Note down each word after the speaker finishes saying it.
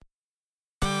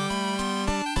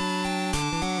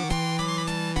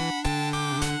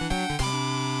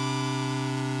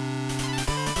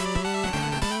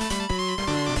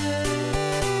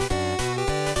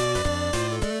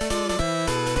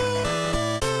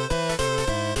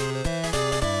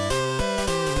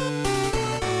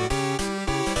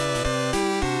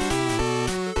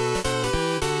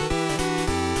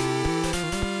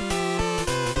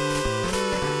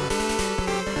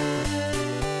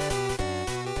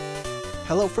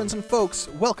Hello, friends and folks.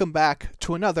 Welcome back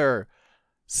to another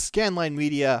Scanline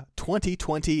Media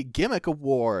 2020 Gimmick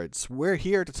Awards. We're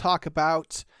here to talk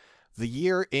about the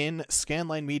year in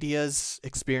Scanline Media's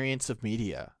experience of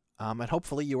media, and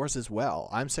hopefully yours as well.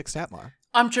 I'm Six Atmar.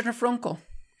 I'm Jennifer Uncle.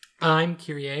 I'm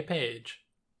Kyrie Page.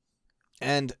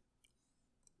 And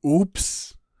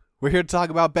oops, we're here to talk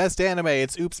about Best Anime.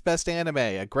 It's Oops Best Anime,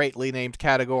 a greatly named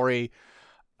category.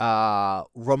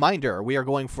 Reminder, we are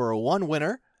going for one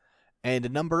winner and a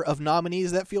number of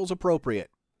nominees that feels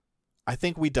appropriate. I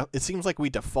think it seems like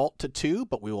we default to 2,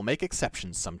 but we will make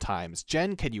exceptions sometimes.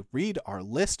 Jen, can you read our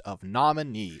list of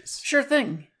nominees? Sure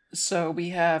thing. So we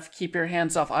have Keep Your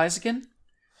Hands Off Aizuken,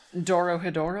 Doro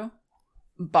Hidoro,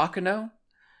 Bakuno,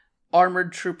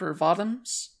 Armored Trooper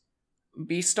Bottoms,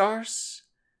 Beastars,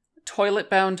 Toilet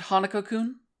Bound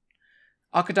Hanako-kun,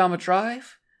 Akadama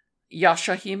Drive,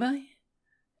 Yashahime,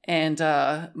 and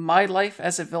My Life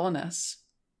as a Villainess.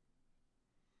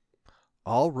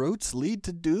 All roads lead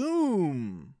to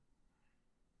doom.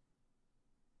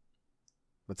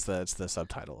 It's the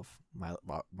subtitle of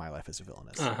My Life as a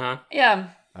Villainess. Yeah.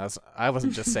 I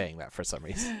wasn't just saying that for some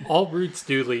reason. All routes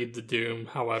do lead to Doom.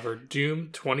 However, Doom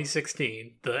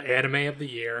 2016, the anime of the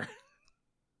year.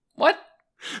 What?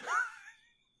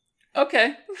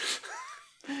 Okay.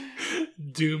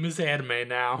 Doom is anime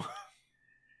now.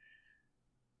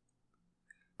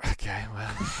 Okay,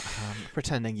 well,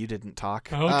 pretending you didn't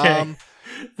talk. Okay.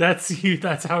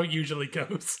 That's how it usually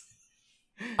goes.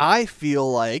 I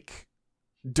feel like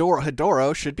Doro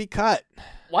Hidoro should be cut.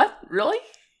 What? Really?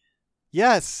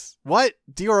 Yes. What?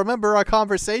 Do you remember our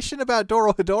conversation about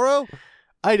Doro Hidoro?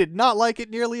 I did not like it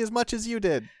nearly as much as you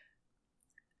did.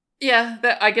 Yeah,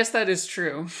 I guess that is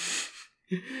true.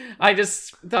 I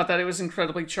just thought that it was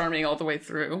incredibly charming all the way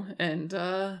through,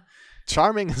 and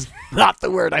charming is not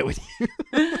the word I would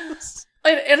use.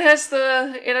 It has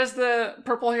the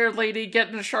purple-haired lady get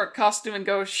in a shark costume and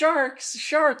go, "Sharks,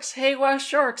 sharks, hey, what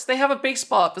sharks?" They have a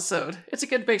baseball episode. It's a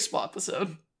good baseball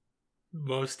episode.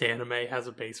 Most anime has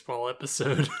a baseball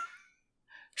episode.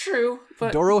 True,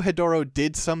 but Doro Hidoro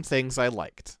did some things I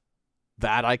liked.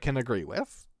 That I can agree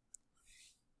with.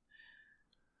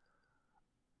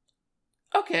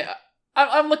 Okay,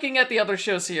 I'm looking at the other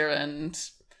shows here, and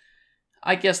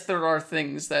I guess there are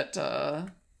things that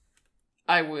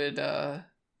I would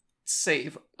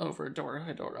save over Doro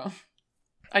Hidoro.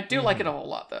 I do like it a whole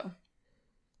lot, though.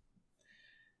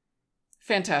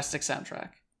 Fantastic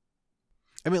soundtrack.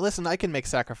 I mean, listen, I can make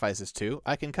sacrifices too.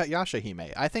 I can cut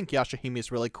Yashahime. I think Yashahime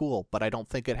is really cool, but I don't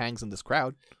think it hangs in this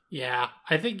crowd. Yeah,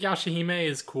 I think Yashahime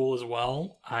is cool as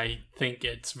well. I think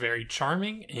it's very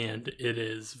charming, and it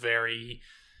is very,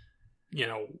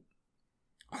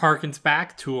 harkens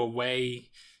back to a way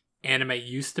anime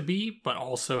used to be, but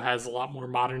also has a lot more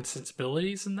modern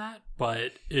sensibilities in that.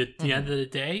 But at the end of the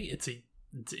day, it's an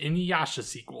Inuyasha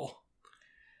sequel.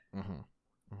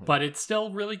 But it's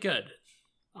still really good.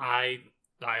 I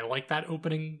like that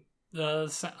opening.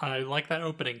 I like that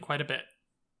opening quite a bit.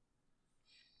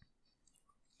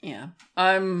 Yeah,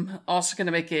 I'm also going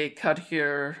to make a cut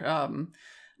here.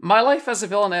 My Life as a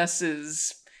Villainess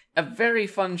is a very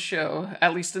fun show,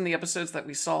 at least in the episodes that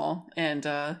we saw, and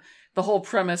the whole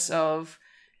premise of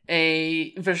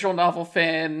a visual novel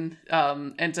fan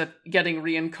ends up getting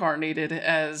reincarnated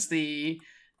as the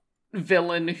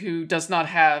villain who does not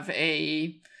have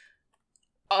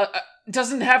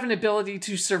doesn't have an ability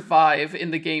to survive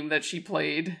in the game that she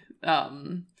played.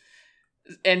 And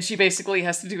she basically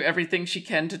has to do everything she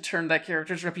can to turn that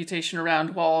character's reputation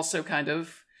around while also kind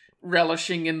of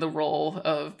relishing in the role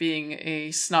of being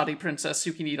a snotty princess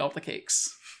who can eat all the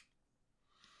cakes.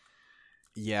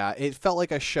 Yeah, it felt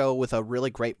like a show with a really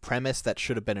great premise that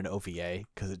should have been an OVA,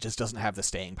 because it just doesn't have the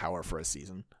staying power for a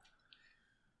season.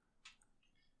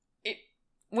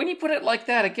 When you put it like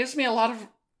that, it gives me a lot of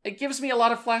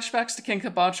flashbacks to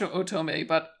Kenkabacho Otome,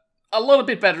 but a little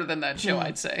bit better than that show,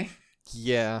 I'd say.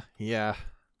 Yeah. The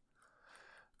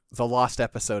lost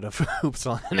episode of Oops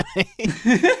on Anime.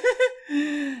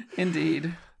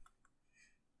 Indeed.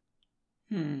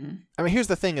 I mean, here's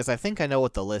the thing: is I think I know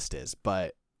what the list is,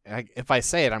 but if I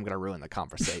say it, I'm going to ruin the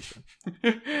conversation.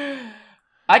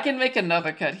 I can make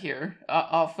another cut here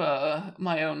off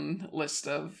my own list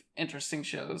of interesting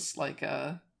shows. Like,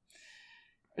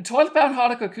 Toilet Bound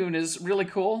Hanako-kun is really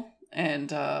cool,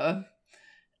 and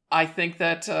I think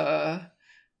that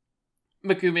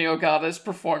Megumi Ogata's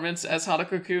performance as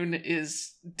Hanako-kun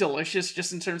is delicious,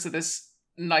 just in terms of this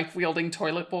knife-wielding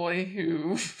toilet boy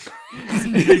who...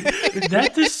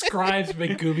 That describes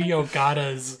Megumi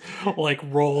Ogata's,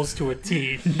 roles to a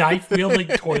T. Knife-wielding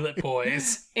toilet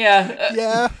boys. Yeah.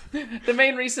 Yeah. The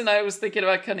main reason I was thinking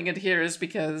about cutting it here is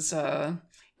because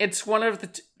it's one of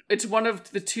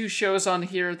the two shows on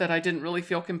here that I didn't really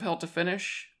feel compelled to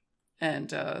finish.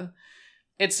 And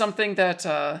it's something that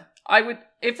I would,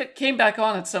 if it came back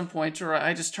on at some point, or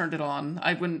I just turned it on,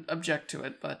 I wouldn't object to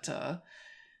it. But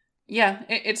yeah,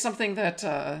 it's something that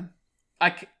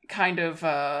I kind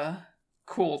of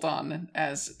cooled on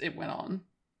as it went on.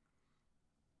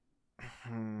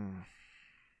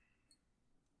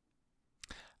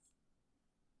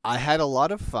 I had a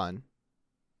lot of fun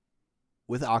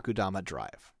with Akudama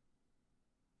Drive.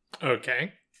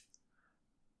 Okay.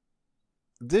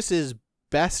 This is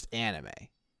best anime.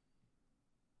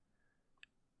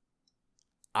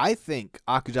 I think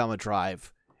Akudama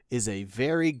Drive is a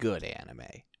very good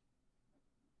anime.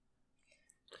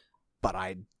 But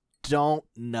I don't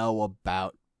know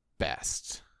about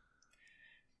best.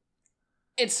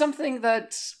 It's something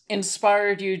that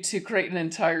inspired you to create an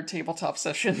entire tabletop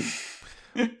session.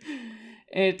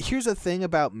 Here's the thing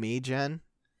about me, Jen.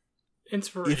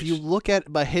 Inspiration. If you look at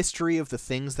my history of the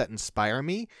things that inspire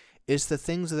me, it's the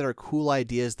things that are cool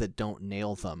ideas that don't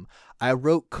nail them. I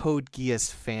wrote Code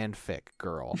Geass fanfic,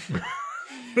 girl.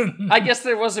 I guess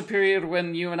there was a period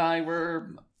when you and I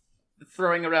were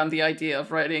throwing around the idea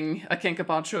of writing a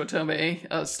Kenkabacho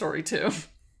Otome story too.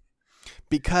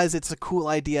 Because it's a cool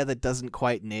idea that doesn't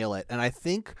quite nail it. And I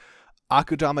think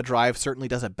Akudama Drive certainly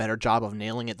does a better job of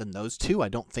nailing it than those two. I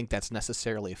don't think that's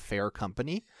necessarily a fair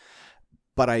company.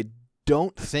 But I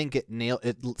don't think it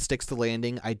sticks the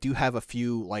landing. I do have a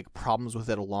few problems with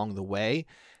it along the way.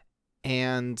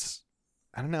 And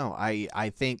I don't know.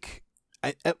 I think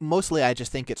mostly I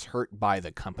just think it's hurt by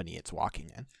the company it's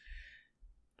walking in.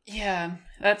 Yeah,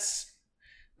 that's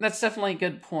definitely a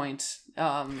good point.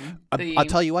 I'll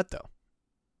tell you what, though.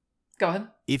 Go ahead.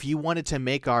 If you wanted to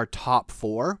make our top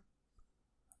 4,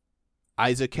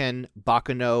 Aizuken,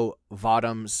 Bakuno,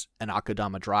 Vodums, and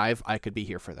Akudama Drive, I could be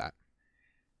here for that.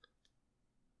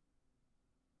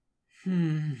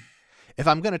 If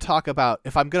I'm going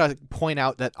to point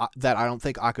out that I don't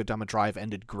think Akudama Drive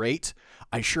ended great,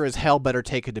 I sure as hell better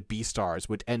take it to B-Stars,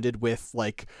 which ended with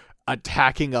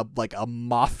attacking a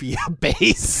mafia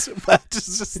base,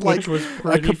 which was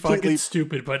pretty fucking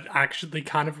stupid, but actually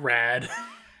kind of rad.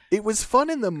 It was fun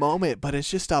in the moment, but it's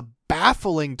just a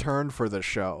baffling turn for the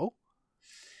show.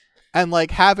 And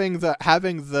having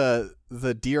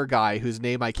the deer guy whose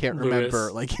name I can't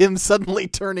remember, him suddenly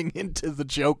turning into the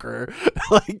Joker,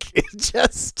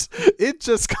 it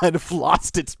just kind of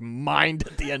lost its mind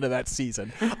at the end of that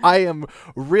season. I am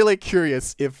really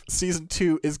curious if season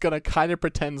 2 is gonna kind of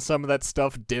pretend some of that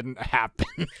stuff didn't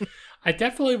happen. I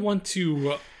definitely want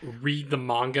to read the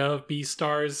manga of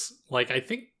Beastars. I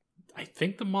think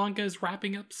the manga is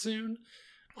wrapping up soon.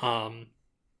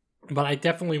 But I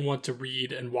definitely want to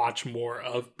read and watch more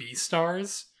of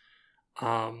Beastars.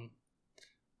 I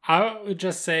would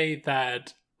just say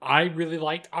that I really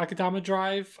liked Akudama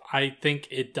Drive. I think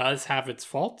it does have its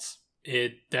faults.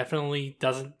 It definitely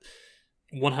doesn't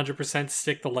 100%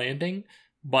 stick the landing,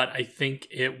 but I think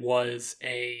it was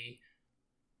a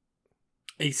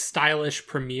stylish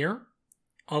premiere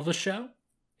of a show,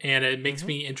 and it makes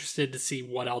me interested to see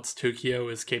what else Tokyo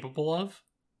is capable of.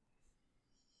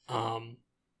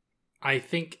 I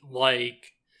think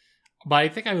but I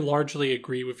think I largely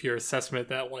agree with your assessment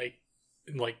that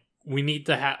we need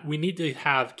to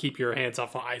have Keep Your Hands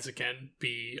Off of Aizuken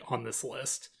be on this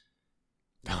list.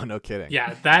 Oh, no kidding.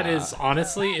 Yeah, that is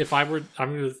honestly, if I were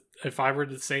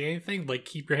to say anything,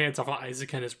 Keep Your Hands Off of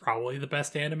Aizuken is probably the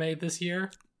best anime this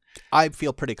year. I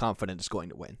feel pretty confident it's going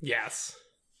to win. Yes.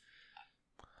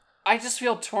 I just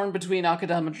feel torn between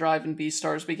Akudama Drive and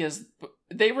Beastars because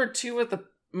they were two of the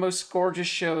most gorgeous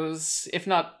shows, if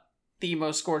not the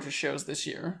most gorgeous shows this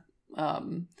year.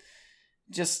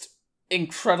 Just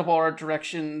incredible art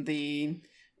direction. The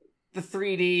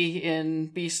 3D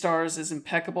in Beastars is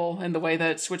impeccable, and the way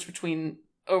that it switched between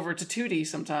over to 2D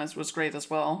sometimes was great as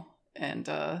well. And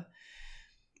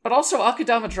but also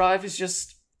Akudama Drive is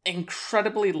just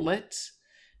incredibly lit.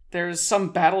 There's some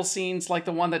battle scenes like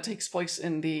the one that takes place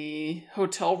in the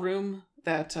hotel room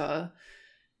that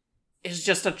is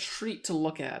just a treat to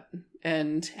look at.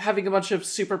 And having a bunch of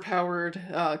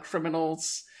superpowered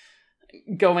criminals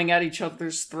going at each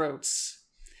other's throats,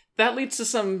 that leads to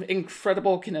some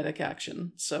incredible kinetic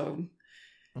action. So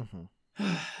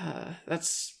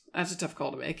that's a tough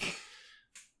call to make.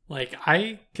 Like,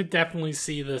 I could definitely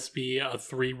see this be a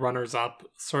 3 runners-up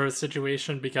sort of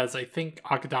situation, because I think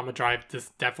Akudama Drive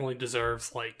definitely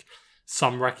deserves, like,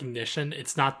 some recognition.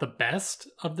 It's not the best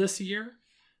of this year,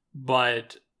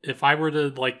 but if I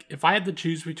had to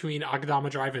choose between Akudama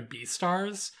Drive and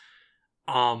Beastars,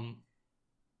 I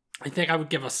think I would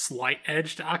give a slight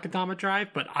edge to Akudama Drive,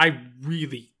 but I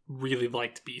really, really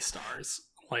liked Beastars.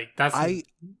 Like,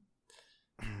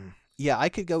 Yeah, I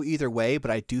could go either way, but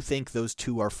I do think those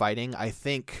two are fighting. I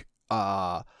think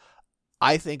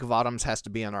Vodums has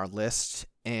to be on our list,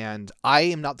 and I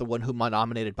am not the one who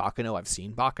nominated Baccano. I've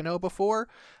seen Baccano before,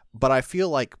 but I feel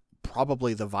like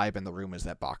probably the vibe in the room is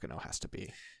that Baccano has to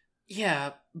be.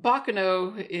 Yeah,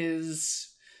 Baccano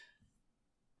is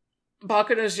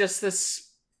just this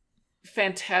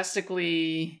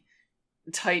fantastically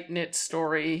tight-knit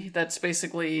story that's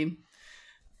basically...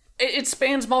 It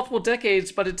spans multiple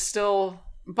decades, but it's still,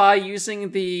 by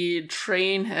using the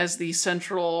train as the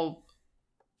central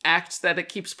act that it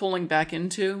keeps pulling back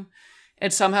into,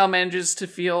 it somehow manages to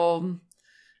feel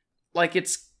like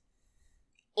it's...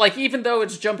 Like, even though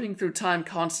it's jumping through time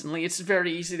constantly, it's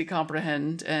very easy to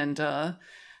comprehend, and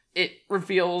it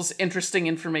reveals interesting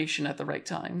information at the right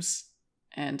times.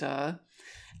 And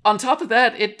on top of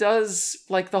that, it does,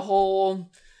 like, the whole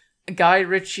Guy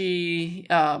Ritchie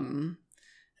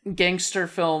gangster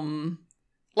film,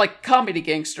 like, comedy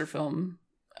gangster film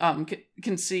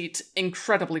conceit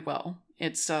incredibly well.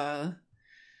 It's so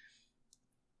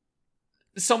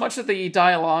much of the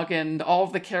dialogue and all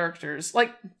of the characters,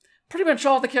 like, pretty much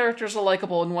all the characters are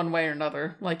likable in one way or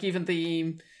another. Like, even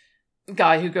the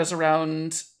guy who goes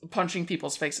around punching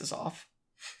people's faces off.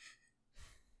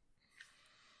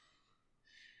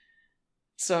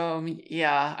 So,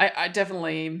 yeah, I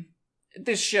definitely...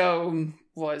 This show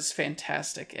was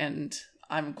fantastic, and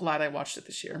I'm glad I watched it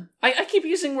this year. I keep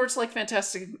using words like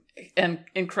fantastic and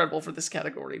incredible for this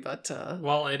category, but...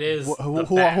 Well, it is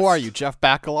Who are you, Jeff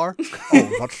Bakalar?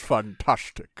 Oh, that's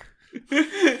fantastic.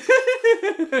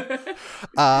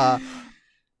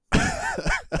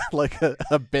 Like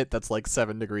a bit that's like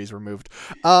 7 degrees removed.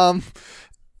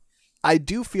 I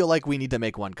do feel like we need to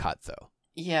make one cut, though.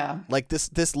 Yeah. Like,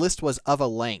 this list was of a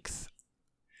length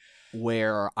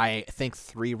where I think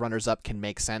 3 runners-up can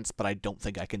make sense, but I don't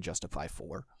think I can justify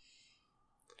 4.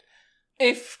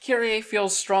 If Kyrie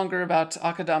feels stronger about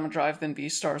Akudama Drive than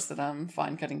Beastars, then I'm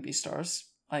fine cutting Beastars.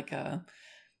 Like,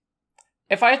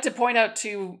 if I had to point out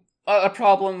to a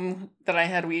problem that I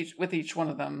had with each one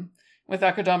of them, with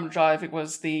Akudama Drive, it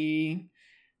was the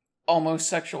almost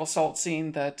sexual assault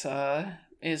scene that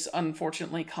is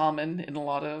unfortunately common in a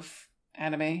lot of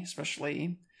anime,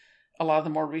 especially a lot of the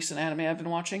more recent anime I've been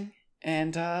watching.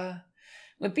 And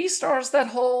with Beastars, that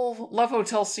whole love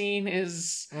hotel scene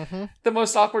is the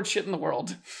most awkward shit in the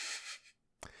world.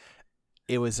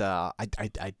 It was I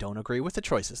don't agree with the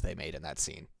choices they made in that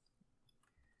scene.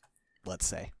 Let's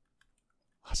say.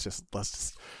 Let's just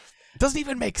it doesn't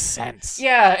even make sense.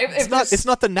 Yeah, it's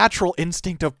not the natural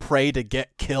instinct of prey to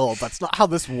get killed. That's not how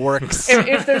this works.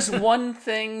 If there's one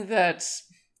thing that's...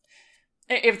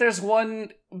 If there's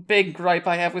one big gripe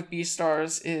I have with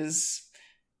Beastars is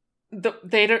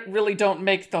they really don't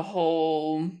make the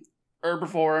whole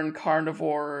herbivore and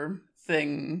carnivore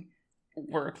thing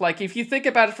work. Like, if you think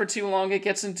about it for too long, it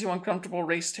gets into uncomfortable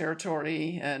race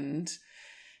territory, and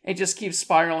it just keeps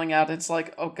spiraling out. It's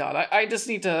like, oh god, I just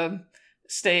need to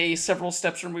stay several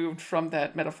steps removed from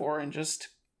that metaphor and just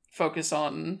focus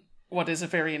on what is a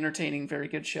very entertaining, very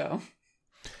good show.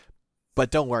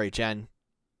 But don't worry, Jen.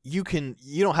 You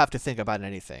don't have to think about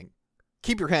anything.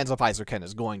 Keep Your Hands Off Aizuken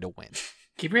is going to win.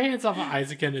 Keep Your Hands Off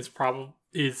Aizuken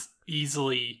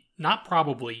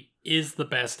is the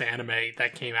best anime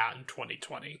that came out in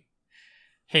 2020.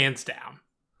 Hands down.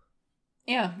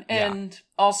 Yeah, and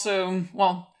also,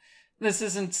 well, this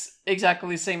isn't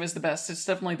exactly the same as the best. It's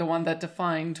definitely the one that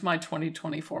defined my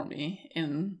 2020 for me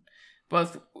in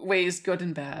both ways, good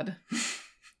and bad.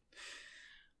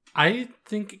 I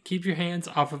think Keep Your Hands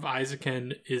Off of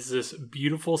Aizuken is this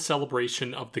beautiful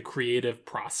celebration of the creative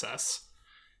process.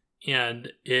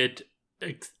 And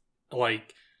I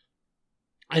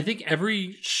think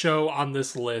every show on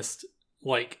this list,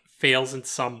 fails in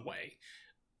some way.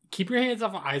 Keep Your Hands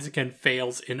Off of Aizuken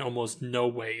fails in almost no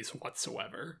ways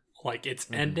whatsoever. Like, its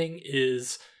ending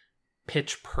is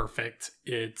pitch perfect.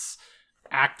 Its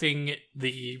acting,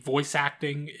 the voice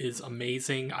acting is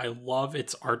amazing. I love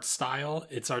its art style.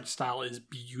 Its art style is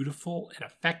beautiful and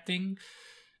affecting.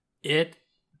 It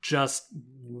just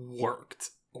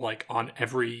worked, on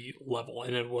every level.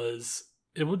 And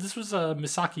this was a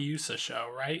Misaki Yusa show,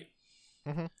 right?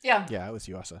 Mm-hmm. Yeah. Yeah, it was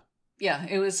Yuasa. Yeah,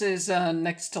 it was his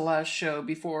next to last show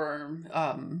before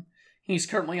he's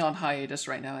currently on hiatus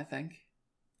right now, I think.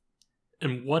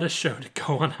 And what a show to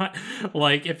go on.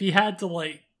 Like, if he had to,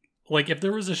 like, if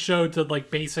there was a show to,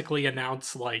 like, basically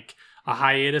announce, like, a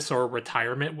hiatus or a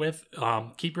retirement with,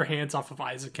 Keep Your Hands Off of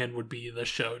Isaacin would be the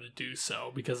show to do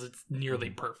so, because it's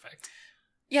nearly perfect.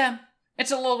 Yeah,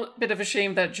 it's a little bit of a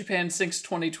shame that Japan Sinks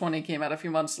 2020 came out a few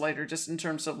months later, just in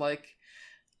terms of, like,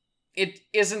 it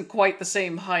isn't quite the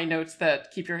same high notes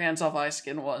that Keep Your Hands Off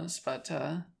Isaacin was, but,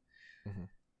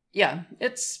 yeah,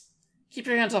 it's... Keep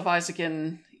Your Hands Off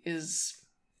Isaacin is...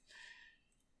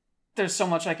 There's so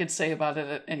much I could say about it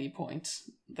at any point.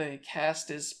 The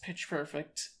cast is pitch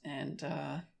perfect, and,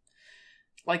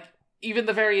 like, even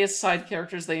the various side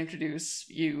characters they introduce,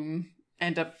 you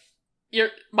end up...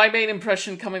 My main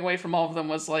impression coming away from all of them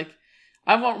was, like,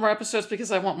 I want more episodes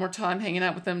because I want more time hanging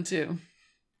out with them, too.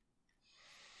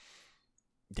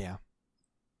 Yeah.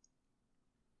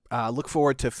 Look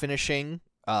forward to finishing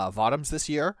Vodums this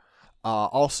year.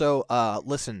 Also,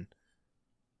 listen,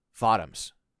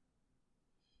 Vodums.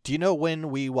 Do you know when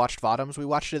we watched Vodums? We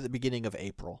watched it at the beginning of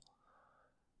April.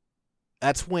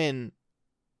 That's when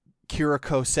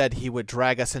Kiriko said he would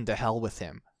drag us into hell with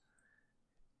him.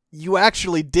 You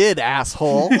actually did,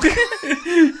 asshole.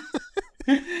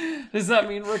 Does that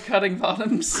mean we're cutting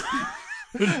Vodums?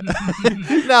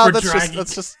 No,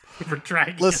 that's just we're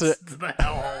dragging listen, us to the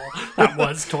hell that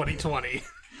was 2020.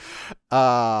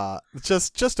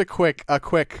 Just a quick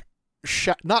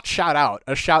not shout out,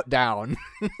 a shout down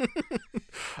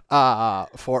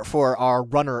for our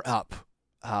runner up,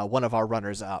 one of our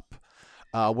runners up.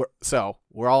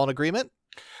 We're all in agreement.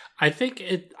 I think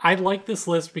I like this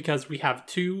list because we have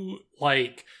 2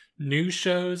 like new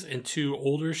shows and 2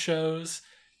 older shows,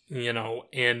 you know,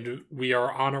 and we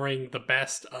are honoring the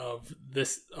best of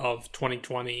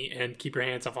 2020, and Keep Your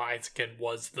Hands Off Isaacin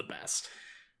was the best.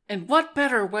 And what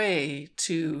better way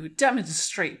to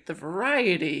demonstrate the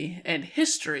variety and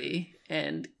history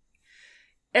and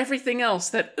everything else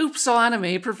that Oops All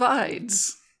Anime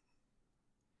provides?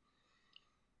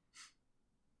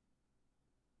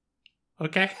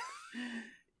 Okay.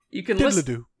 You can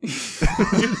listen.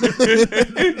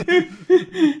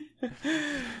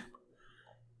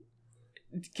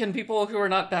 Can people who are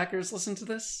not backers listen to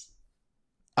this?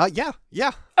 Yeah.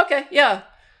 Okay, yeah.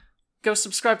 Go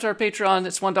subscribe to our Patreon.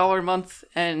 It's $1 a month,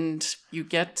 and you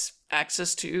get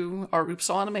access to our Oops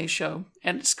All Anime show.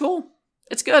 And it's cool.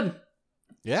 It's good.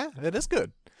 Yeah, it is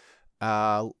good.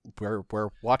 We're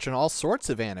watching all sorts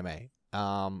of anime.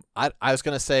 I was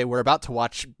gonna say we're about to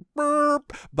watch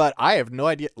Burp, but I have no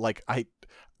idea. Like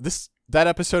that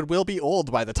episode will be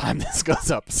old by the time this goes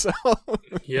up. So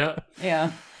yeah.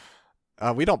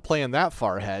 We don't plan that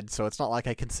far ahead, so it's not like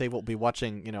I can say we'll be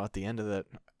watching. You know, at the end of the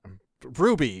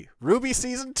Ruby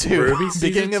season 2,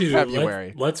 beginning of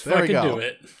February. Let's fucking do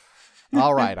it.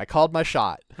 All right, I called my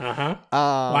shot.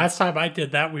 Last time I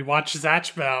did that, we watched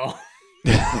Zatch Bell.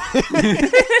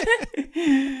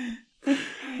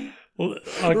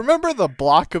 Remember the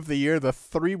block of the year, the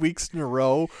 3 weeks in a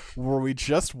row where we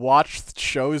just watched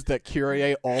shows that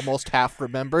Kyrie almost half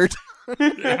remembered? Yep.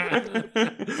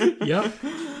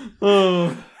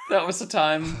 That was the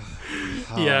time.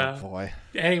 Yeah. Oh, boy.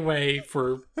 Anyway,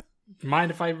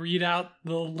 mind if I read out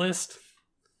the list?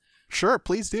 Sure,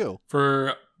 please do.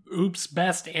 For Oops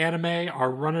Best Anime,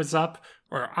 our runners-up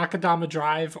are Akadama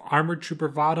Drive, Armored Trooper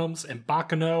Vodums, and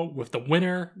Baccano, with the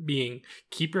winner being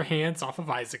Keep Your Hands Off of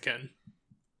Isaacin.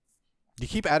 You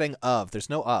keep adding of. There's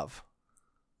no of.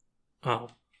 Oh.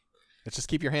 It's just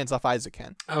Keep Your Hands Off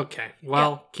Isaacin. Okay.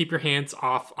 Well, Keep Your Hands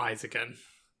Off Isaacin.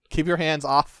 Keep your hands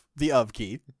off the of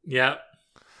key. Yep.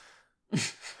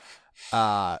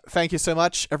 Thank you so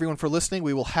much, everyone, for listening.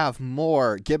 We will have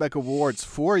more Gimmick Awards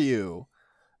for you.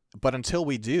 But until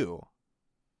we do,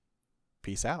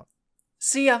 peace out.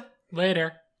 See ya.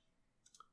 Later.